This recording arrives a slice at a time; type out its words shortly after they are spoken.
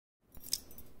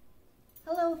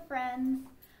Hello friends,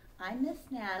 I'm Miss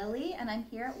Natalie and I'm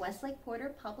here at Westlake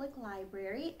Porter Public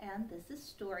Library and this is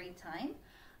story time.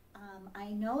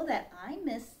 I know that I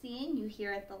miss seeing you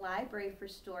here at the library for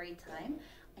story time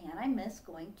and I miss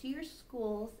going to your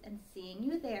schools and seeing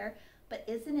you there, but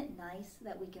isn't it nice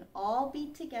that we can all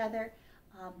be together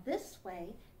this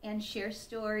way and share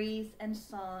stories and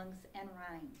songs and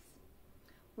rhymes.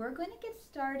 We're going to get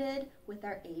started with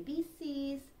our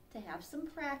ABCs to have some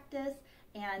practice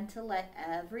and to let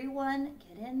everyone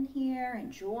get in here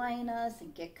and join us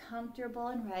and get comfortable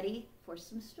and ready for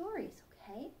some stories,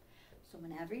 okay? So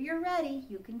whenever you're ready,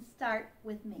 you can start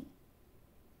with me.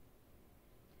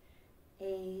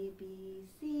 A, B,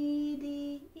 C,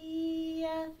 D, E,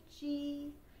 F,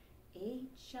 G,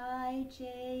 H, I,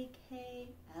 J, K,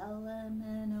 L, M,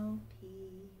 N, O, P,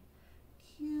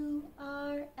 Q,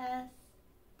 R, S,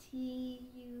 T,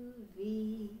 U,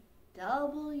 V,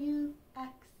 W,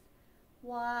 X,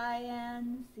 Y,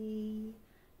 and Z.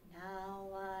 Now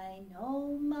I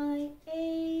know my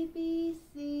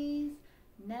ABCs.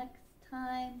 Next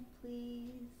time,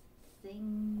 please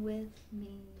sing with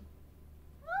me.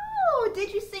 Oh,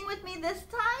 did you sing with me this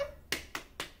time?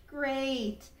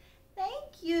 Great.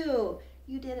 Thank you.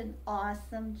 You did an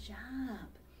awesome job.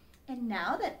 And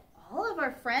now that all of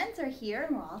our friends are here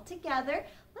and we're all together,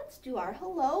 let's do our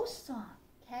hello song.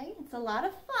 Okay, it's a lot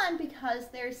of fun because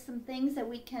there's some things that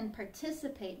we can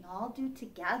participate and all do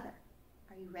together.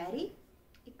 Are you ready?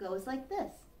 It goes like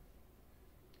this.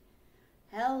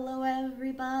 Hello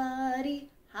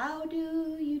everybody, how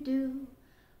do you do?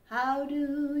 How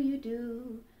do you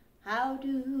do? How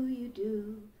do you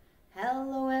do?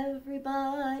 Hello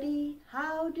everybody,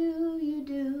 how do you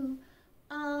do?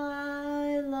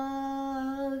 I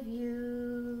love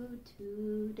you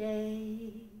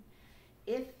today.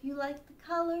 If you like the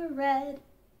color red,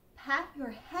 pat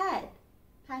your head.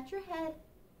 Pat your head.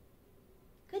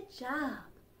 Good job.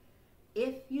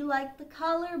 If you like the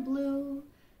color blue,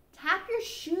 tap your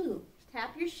shoe.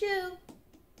 Tap your shoe.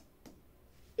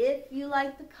 If you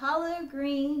like the color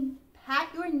green,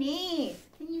 pat your knees.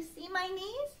 Can you see my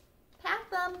knees? Pat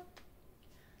them.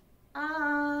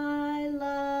 I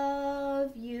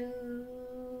love you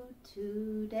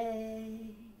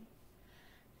today.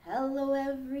 Hello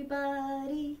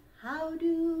everybody, how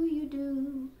do you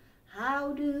do?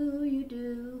 How do you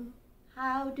do?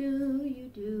 How do you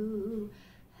do?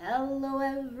 Hello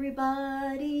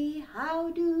everybody, how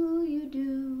do you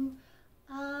do?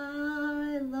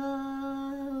 I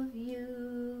love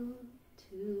you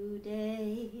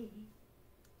today.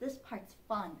 This part's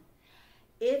fun.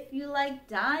 If you like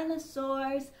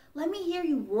dinosaurs, let me hear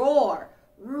you roar.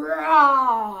 Roar!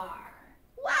 Wow,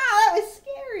 that was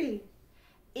scary.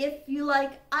 If you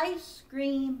like ice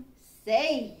cream,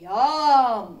 say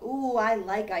yum. Ooh, I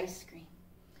like ice cream.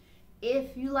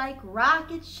 If you like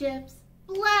rocket ships,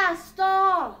 blast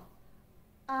off.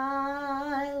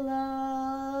 I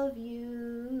love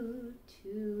you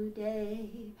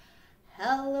today.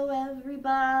 Hello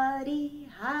everybody,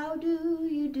 how do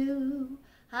you do?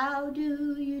 How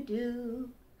do you do?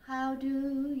 How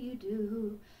do you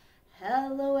do?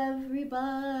 Hello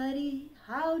everybody,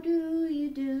 how do you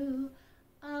do?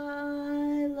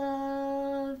 I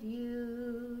love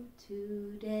you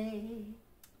today.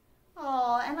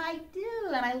 Oh, and I do,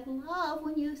 and I love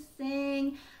when you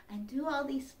sing and do all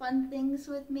these fun things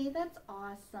with me. That's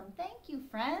awesome. Thank you,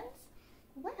 friends.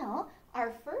 Well,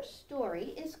 our first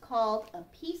story is called A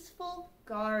Peaceful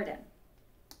Garden.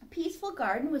 A Peaceful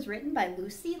Garden was written by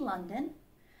Lucy London.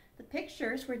 The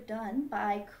pictures were done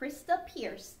by Krista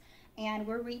Pierce, and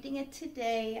we're reading it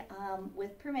today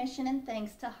with permission and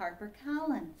thanks to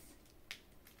HarperCollins.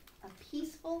 A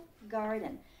Peaceful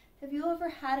Garden. Have you ever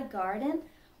had a garden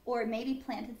or maybe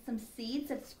planted some seeds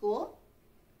at school?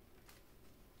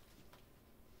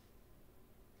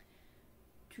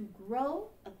 To grow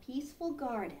a peaceful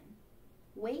garden,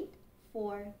 wait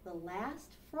for the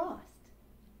last frost.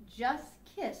 Just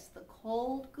kiss the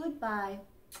cold goodbye.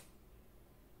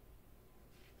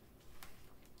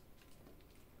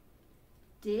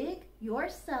 Dig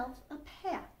yourself a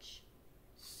patch.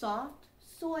 Soft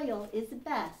soil is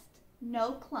best,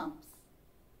 no clumps.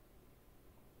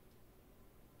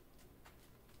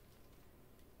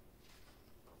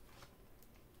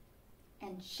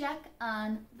 And check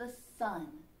on the sun.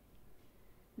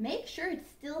 Make sure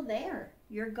it's still there.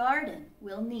 Your garden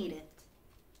will need it.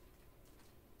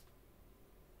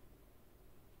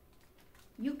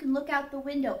 You can look out the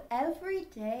window every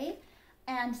day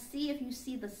and see if you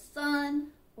see the sun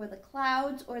or the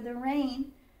clouds or the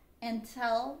rain and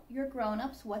tell your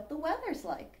grown-ups what the weather's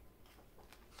like.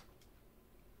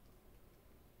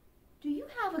 Do you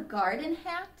have a garden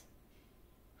hat?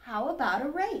 How about a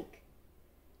rake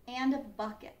and a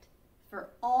bucket for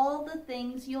all the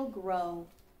things you'll grow?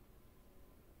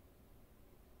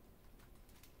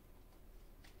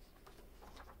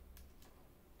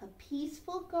 A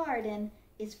peaceful garden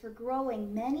is for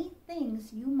growing many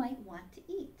things you might want to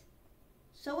eat.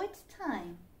 So it's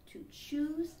time to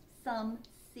choose some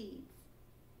seeds.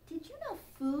 Did you know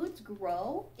foods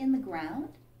grow in the ground?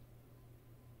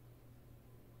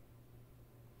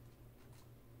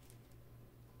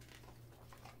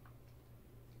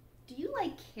 Do you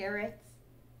like carrots?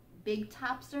 Big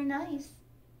tops are nice.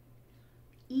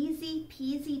 Easy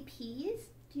peasy peas?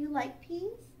 Do you like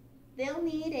peas? They'll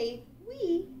need a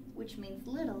wee, which means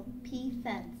little, pea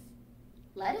fence.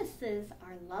 Lettuces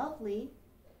are lovely.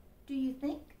 Do you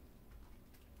think?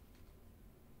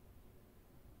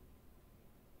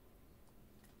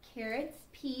 Carrots,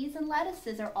 peas, and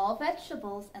lettuces are all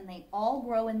vegetables and they all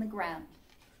grow in the ground.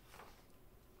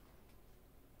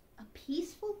 A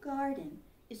peaceful garden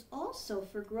is also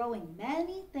for growing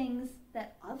many things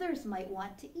that others might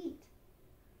want to eat.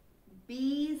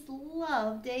 Bees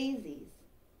love daisies.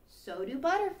 So do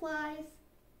butterflies.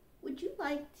 Would you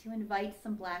like to invite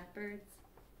some blackbirds?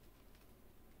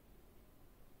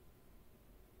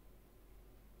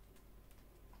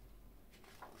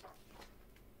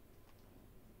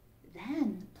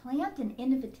 Then plant an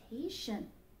invitation.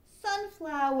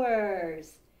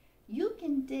 Sunflowers. You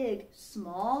can dig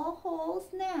small holes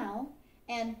now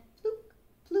and plook,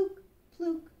 plook,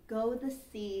 plook go the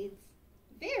seeds.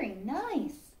 Very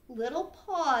nice. Little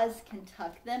paws can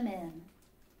tuck them in.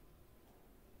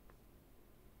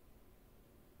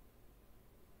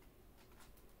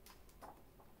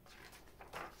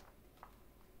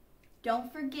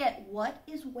 Don't forget what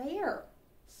is where.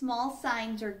 Small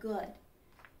signs are good.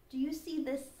 Do you see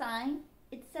this sign?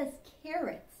 It says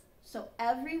carrots, so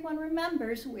everyone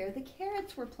remembers where the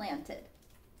carrots were planted.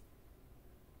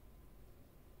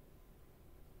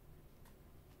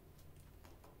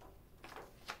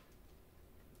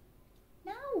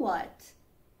 Now what?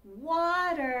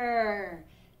 Water.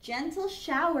 Gentle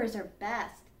showers are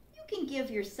best. You can give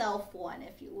yourself one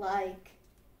if you like.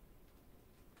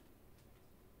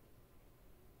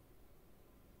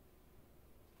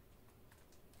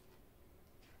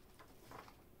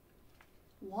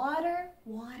 Water,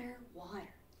 water,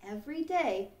 water, every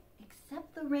day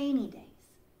except the rainy days.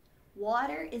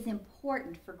 Water is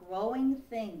important for growing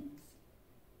things.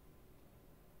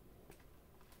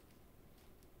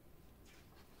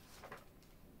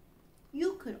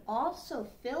 You could also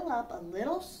fill up a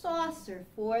little saucer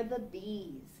for the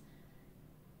bees.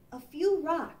 A few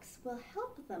rocks will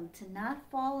help them to not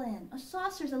fall in. A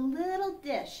saucer's a little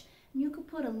dish, and you could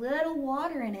put a little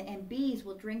water in it and bees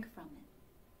will drink from it.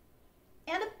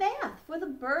 And a bath for the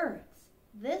birds.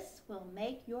 This will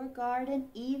make your garden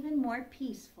even more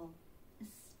peaceful,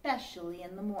 especially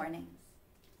in the mornings.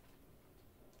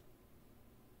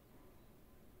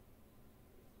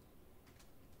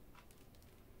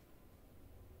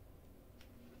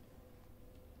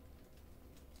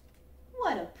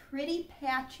 What a pretty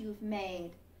patch you've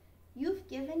made. You've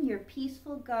given your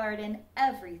peaceful garden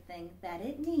everything that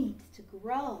it needs to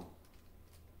grow.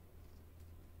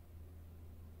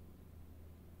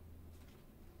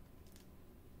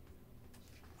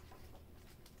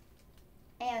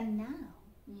 And now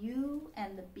you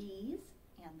and the bees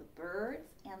and the birds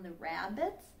and the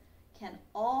rabbits can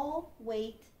all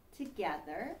wait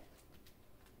together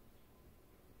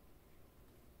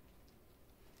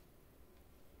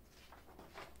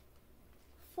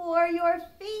for your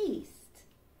feast.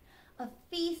 A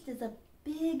feast is a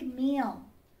big meal.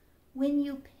 When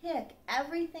you pick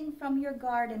everything from your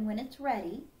garden when it's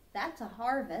ready, that's a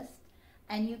harvest,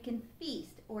 and you can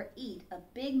feast or eat a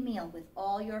big meal with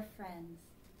all your friends.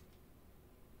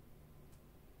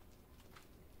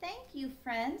 Thank you,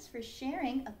 friends, for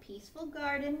sharing a peaceful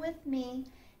garden with me,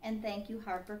 and thank you,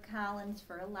 HarperCollins,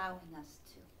 for allowing us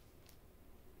to.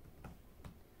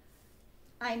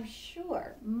 I'm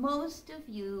sure most of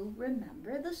you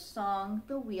remember the song,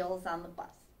 The Wheels on the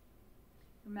Bus.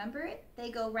 Remember it?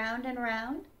 They go round and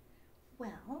round.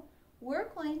 Well, we're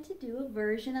going to do a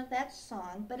version of that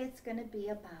song, but it's going to be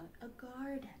about a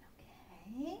garden,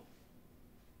 okay?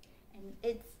 And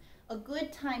it's a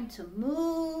good time to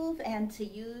move and to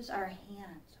use our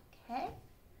hands, okay?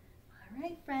 All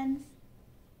right, friends.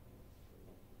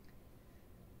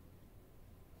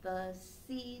 The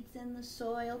seeds in the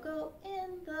soil go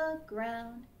in the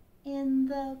ground, in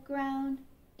the ground,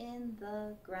 in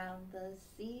the ground. The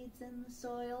seeds in the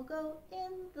soil go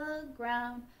in the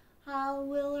ground. How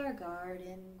will our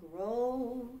garden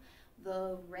grow?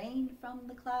 The rain from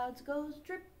the clouds goes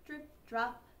drip, drip,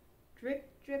 drop,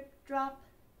 drip, drip, drop.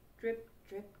 drip,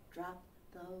 drip, drop.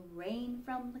 The rain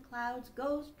from the clouds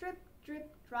goes drip,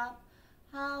 drip, drop.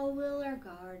 How will our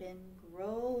garden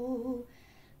grow?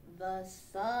 The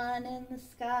sun in the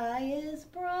sky is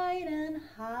bright and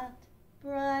hot,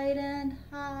 bright and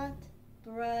hot,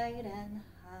 bright and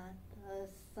hot. The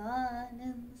sun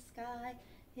in the sky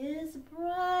is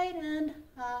bright and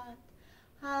hot.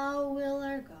 How will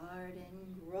our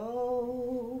garden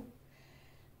grow?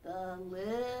 The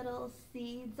little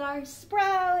seeds are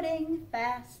sprouting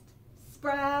fast,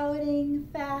 sprouting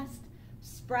fast,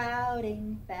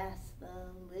 sprouting fast.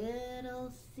 The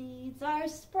little seeds are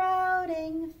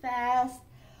sprouting fast.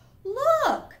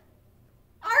 Look!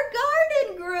 Our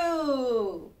garden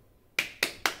grew!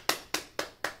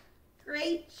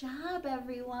 Great job,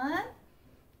 everyone.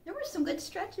 There were some good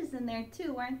stretches in there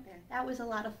too, weren't there? That was a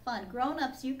lot of fun.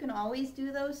 Grown-ups, you can always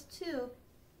do those too.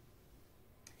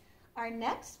 Our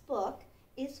next book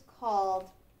is called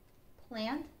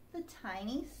Plant the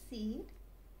Tiny Seed.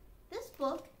 This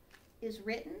book is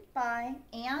written by,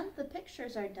 and the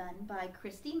pictures are done by,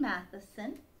 Christy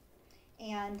Matheson.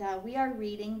 And we are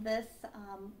reading this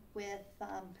with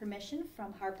permission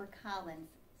from HarperCollins.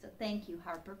 So thank you,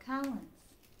 HarperCollins.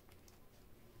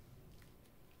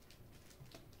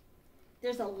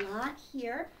 There's a lot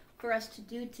here for us to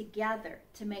do together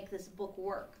to make this book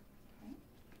work. Okay?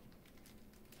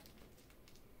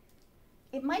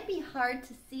 It might be hard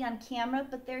to see on camera,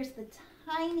 but there's the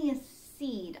tiniest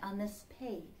seed on this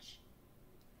page.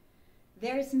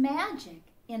 There's magic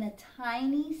in a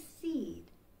tiny seed.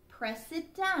 Press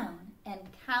it down and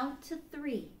count to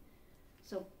 3.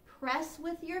 So press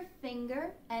with your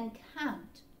finger and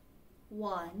count.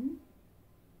 1,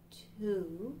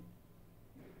 2,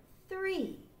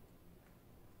 3.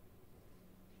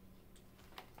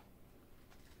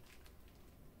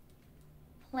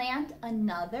 Plant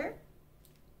another,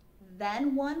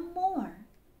 then one more.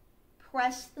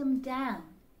 Press them down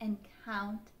and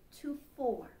count to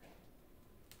 4.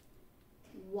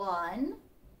 1,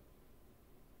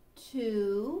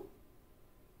 2,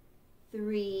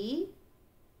 3,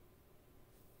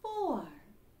 4.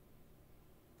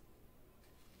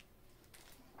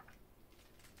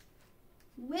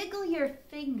 Wiggle your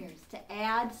fingers to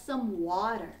add some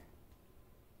water.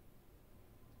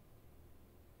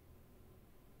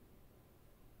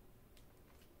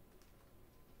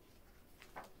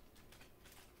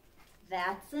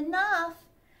 That's enough.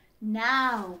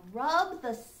 Now rub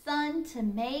the sun to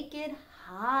make it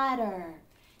hotter.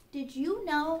 Did you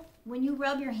know when you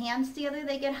rub your hands together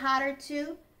they get hotter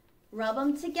too? Rub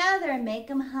them together and make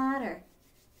them hotter.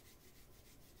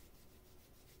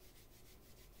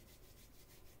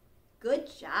 Good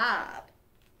job.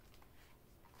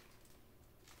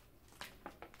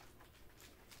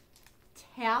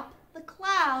 Tap the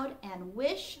cloud and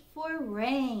wish for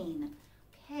rain.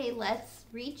 Okay, let's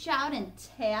reach out and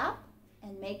tap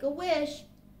and make a wish.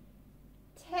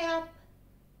 Tap.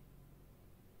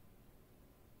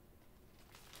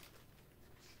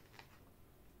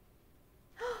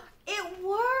 It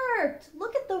worked!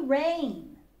 Look at the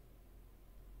rain.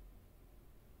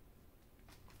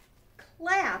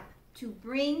 Clap to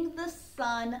bring the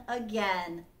sun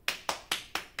again.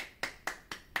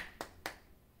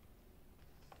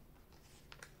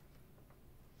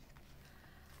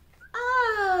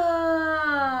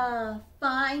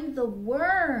 Find the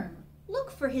worm. Look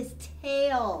for his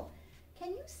tail.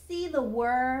 Can you see the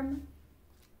worm?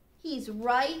 He's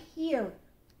right here.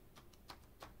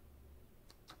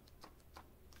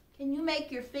 Can you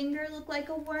make your finger look like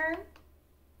a worm?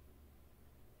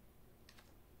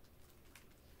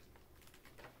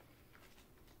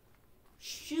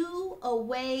 Shoo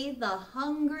away the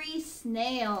hungry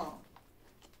snail.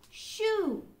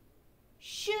 Shoo,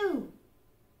 shoo,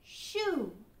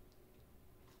 shoo.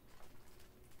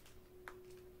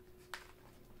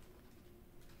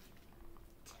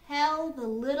 Tell the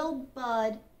little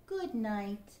bud good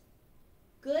night.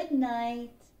 Good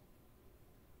night.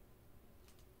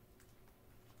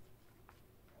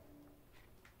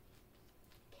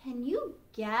 Can you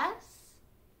guess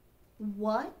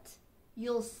what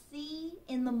you'll see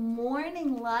in the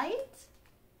morning light?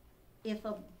 If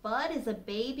a bud is a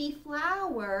baby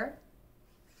flower.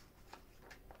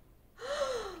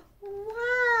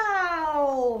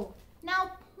 Wow!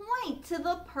 Now point to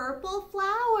the purple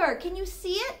flower. Can you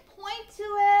see it? Point to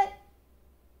it.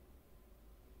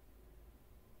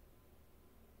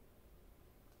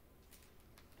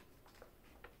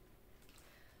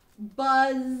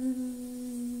 Buzz.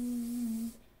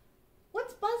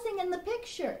 What's buzzing in the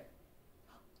picture?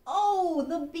 Oh,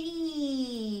 the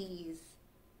bees.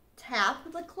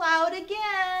 Tap the cloud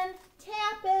again.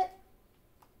 Tap it.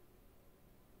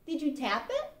 Did you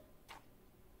tap it?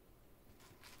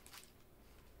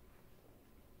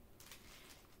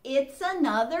 It's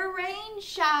another rain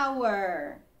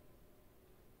shower.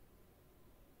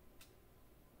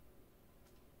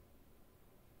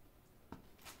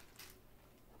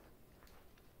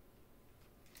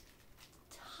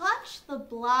 Touch the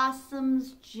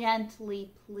blossoms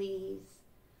gently, please.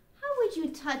 How would you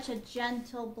touch a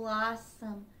gentle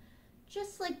blossom?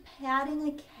 Just like patting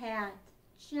a cat,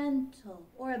 gentle,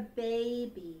 or a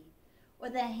baby, or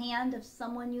the hand of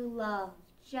someone you love,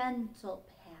 gentle pat.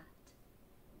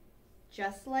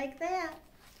 Just like that.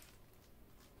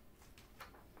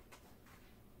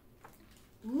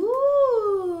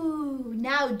 Ooh,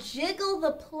 now jiggle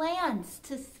the plants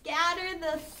to scatter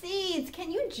the seeds.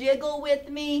 Can you jiggle with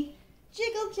me?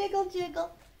 Jiggle, jiggle,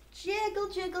 jiggle, jiggle,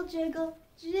 jiggle, jiggle,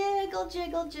 jiggle,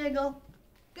 jiggle, jiggle.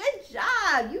 Good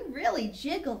job, you really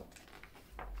jiggled.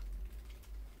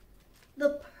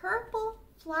 The purple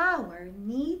flower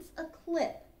needs a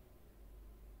clip.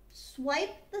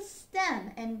 Swipe the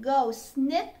stem and go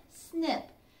snip, snip.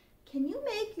 Can you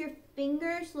make your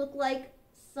fingers look like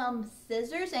some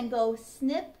scissors and go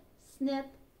snip, snip,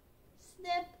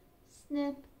 snip,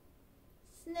 snip,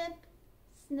 snip,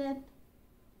 snip.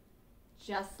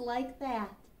 Just like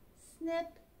that.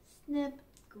 Snip, snip.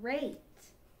 Great.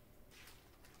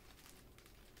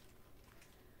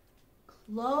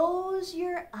 Close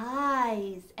your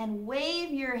eyes and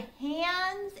wave your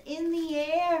hands in the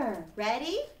air.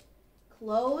 Ready?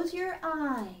 Close your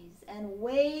eyes and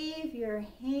wave your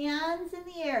hands in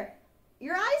the air.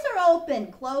 Your eyes are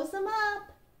open. Close them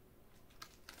up.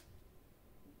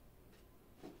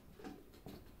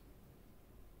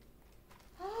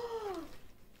 Oh,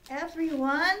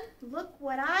 everyone, look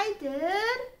what I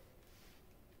did.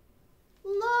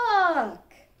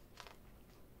 Look.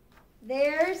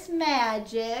 There's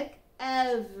magic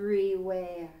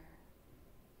everywhere.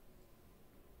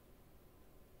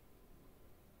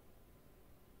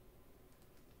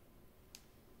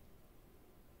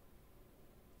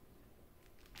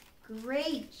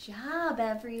 Great job,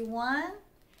 everyone.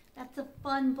 That's a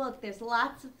fun book. There's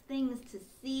lots of things to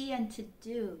see and to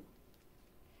do.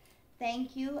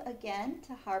 Thank you again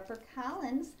to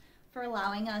HarperCollins for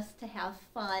allowing us to have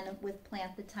fun with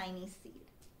Plant the Tiny Seed.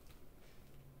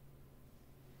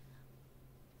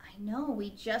 I know we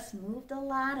just moved a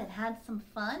lot and had some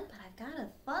fun, but I've got a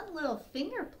fun little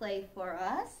finger play for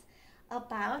us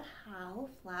about how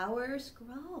flowers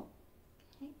grow.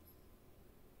 Okay.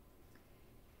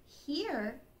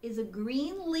 Here is a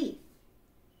green leaf,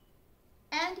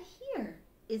 and here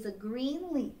is a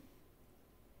green leaf.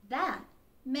 That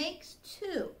makes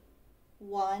two.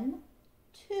 1,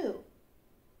 2.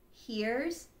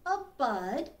 Here's a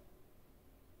bud,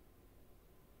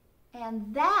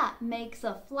 and that makes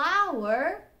a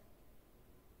flower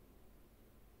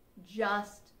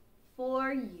just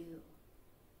for you.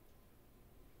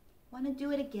 Want to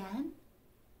do it again?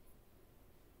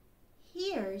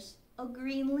 Here's a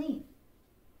green leaf,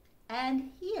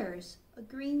 and here's a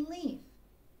green leaf.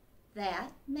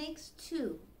 That makes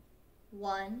 2.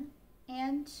 1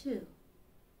 and 2.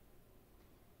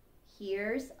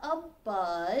 Here's a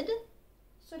bud.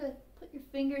 Sort of put your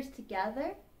fingers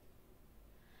together.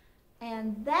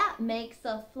 And that makes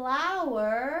a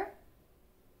flower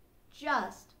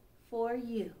just for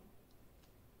you.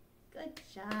 Good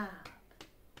job.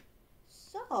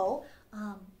 So,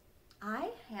 I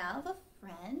have a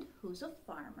friend who's a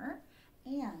farmer,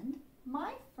 and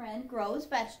my friend grows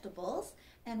vegetables,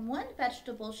 and one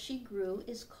vegetable she grew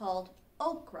is called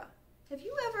okra. Have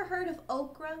you ever heard of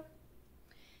okra?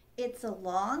 It's a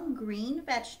long green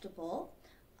vegetable.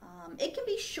 It can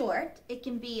be short. It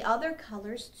can be other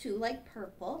colors too, like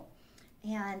purple.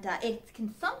 And it can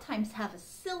sometimes have a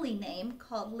silly name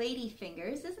called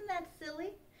ladyfingers. Isn't that silly?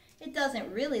 It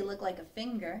doesn't really look like a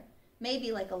finger.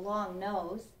 Maybe like a long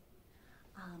nose.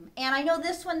 And I know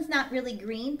this one's not really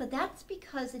green, but that's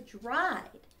because it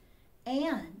dried.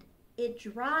 And it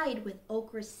dried with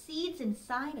okra seeds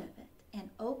inside of it. And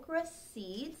okra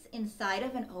seeds inside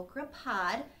of an okra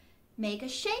pod make a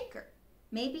shaker.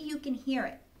 Maybe you can hear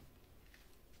it.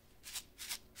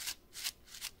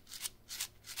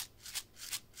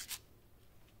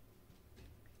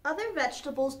 Other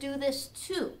vegetables do this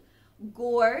too.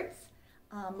 Gourds,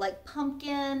 like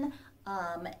pumpkin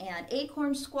and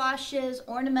acorn squashes,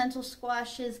 ornamental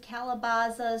squashes,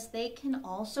 calabazas, they can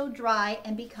also dry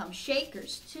and become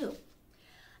shakers too.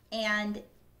 And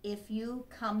if you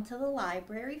come to the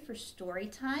library for story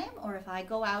time, or if I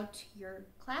go out to your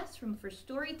classroom for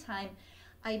story time,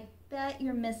 I bet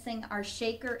you're missing our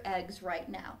shaker eggs right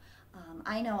now.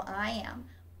 I know I am.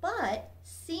 But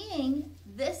seeing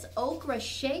this okra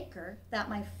shaker that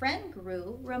my friend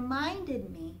grew reminded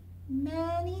me,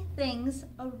 Many things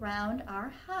around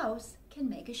our house can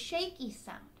make a shaky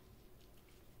sound.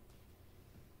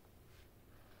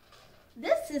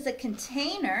 This is a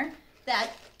container that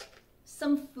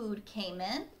some food came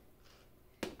in.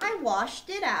 I washed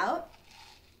it out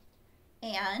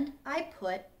and I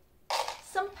put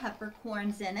some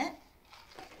peppercorns in it.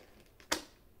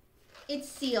 It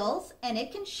seals and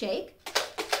it can shake.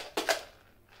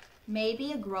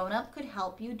 Maybe a grown-up could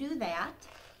help you do that.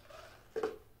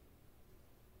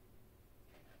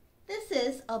 This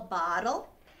is a bottle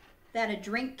that a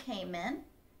drink came in,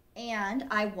 and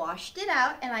I washed it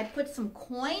out and I put some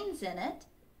coins in it.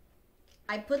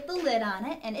 I put the lid on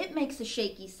it and it makes a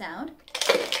shaky sound.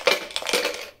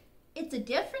 It's a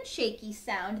different shaky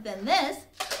sound than this,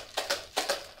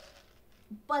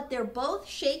 but they're both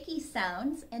shaky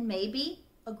sounds, and maybe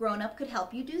a grown-up could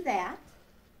help you do that.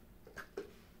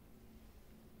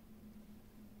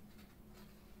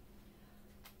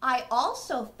 I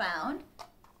also found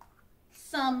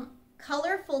some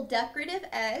colorful decorative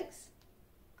eggs.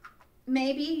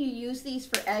 Maybe you use these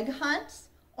for egg hunts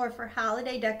or for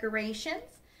holiday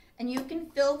decorations, and you can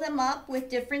fill them up with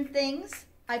different things.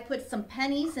 I put some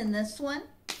pennies in this one,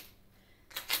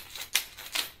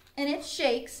 and it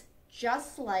shakes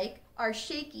just like our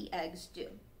shaky eggs do.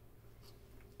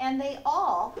 And they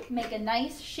all make a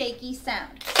nice shaky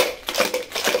sound.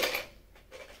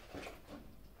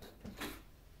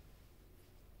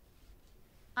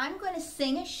 I'm going to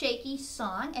sing a shaky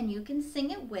song, and you can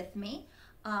sing it with me.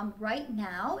 Right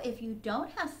now, if you don't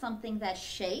have something that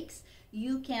shakes,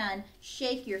 you can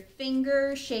shake your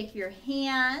fingers, shake your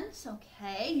hands,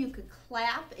 okay? You could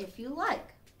clap if you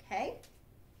like, okay?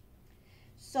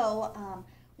 So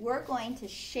we're going to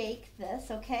shake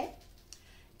this, okay?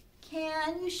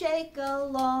 Can you shake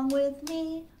along with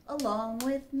me, along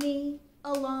with me,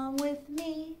 along with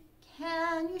me?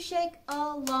 Can you shake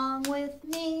along with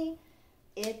me?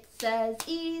 It's as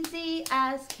easy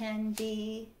as can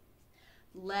be.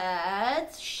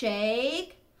 Let's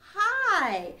shake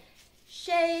high.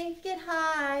 Shake it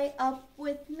high, up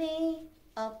with me,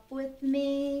 up with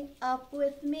me, up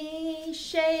with me.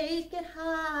 Shake it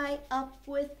high, up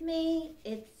with me.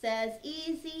 It's as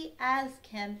easy as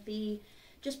can be.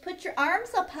 Just put your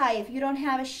arms up high if you don't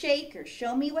have a shaker.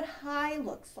 Show me what high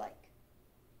looks like.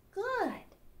 Good.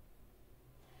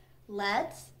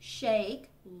 Let's shake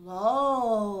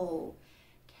low.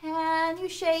 Can you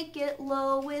shake it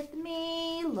low with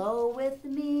me, low with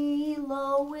me,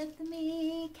 low with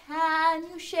me? Can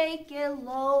you shake it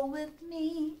low with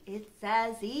me? It's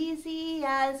as easy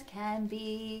as can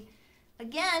be.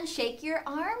 Again, shake your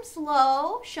arms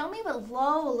low. Show me what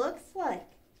low looks like.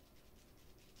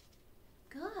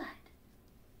 Good.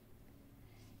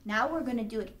 Now we're going to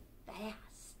do it fast.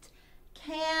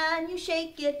 Can you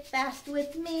shake it fast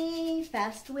with me,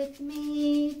 fast with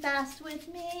me, fast with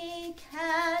me?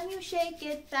 Can you shake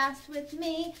it fast with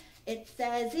me? It's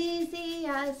as easy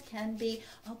as can be.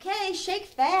 Okay, shake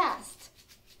fast.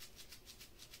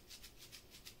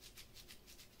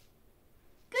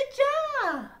 Good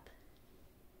job.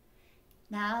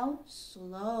 Now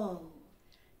slow.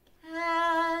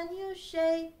 Can you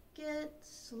shake it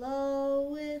slow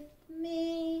with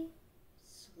me?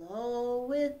 Slow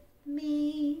with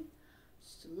me,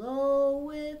 slow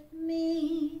with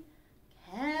me.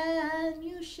 Can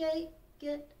you shake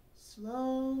it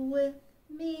slow with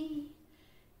me?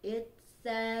 It's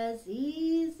as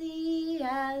easy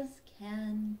as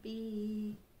can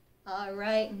be. All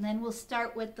right, and then we'll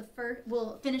start with the first,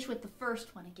 we'll finish with the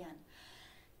first one again.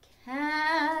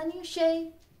 Can you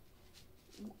shake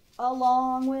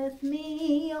along with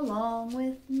me, along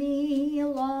with me,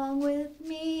 along with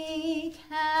me?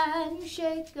 Can you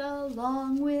shake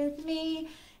along with me?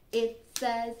 It's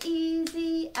as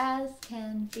easy as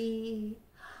can be.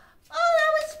 Oh,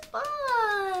 that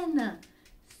was fun!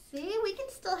 See, we can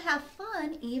still have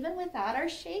fun even without our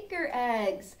shaker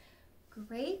eggs.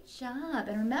 Great job.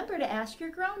 And remember to ask your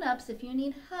grown-ups if you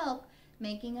need help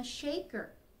making a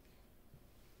shaker.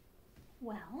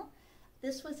 Well,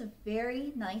 this was a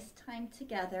very nice time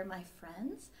together, my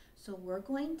friends. So we're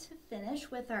going to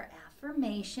finish with our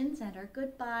affirmations and our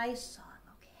goodbye song,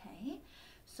 okay?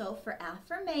 So for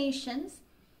affirmations,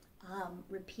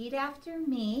 repeat after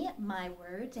me my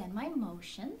words and my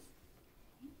motions.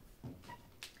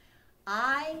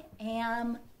 I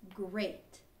am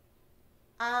great.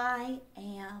 I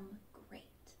am great.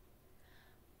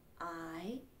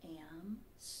 I am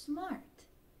smart.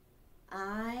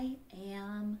 I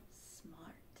am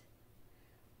smart.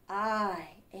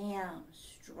 I am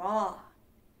strong.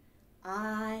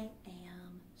 I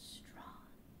am strong.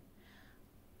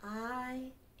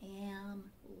 I am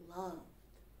loved.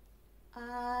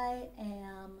 I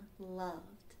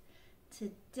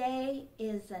Today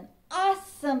is an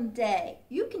awesome day.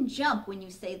 You can jump when you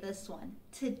say this one.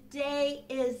 Today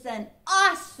is an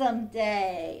awesome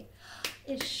day.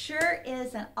 It sure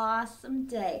is an awesome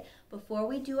day. Before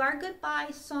we do our goodbye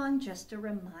song, just a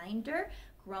reminder,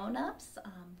 grown-ups,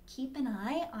 keep an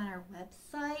eye on our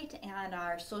website and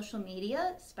our social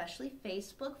media, especially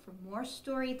Facebook, for more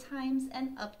story times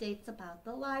and updates about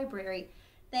the library.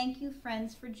 Thank you,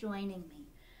 friends, for joining me.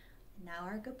 Now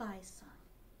our goodbye song.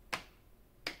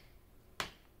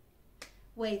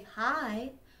 Wave high,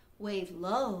 wave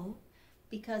low,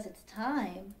 because it's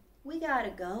time, we gotta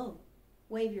go.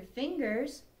 Wave your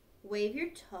fingers, wave your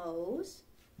toes,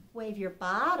 wave your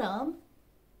bottom,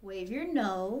 wave your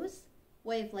nose,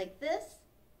 wave like this,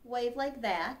 wave like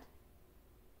that,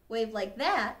 wave like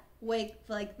that, wave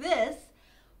like this,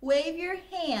 wave your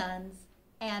hands,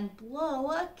 and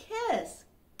blow a kiss.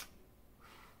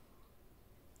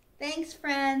 Thanks,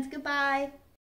 friends. Goodbye.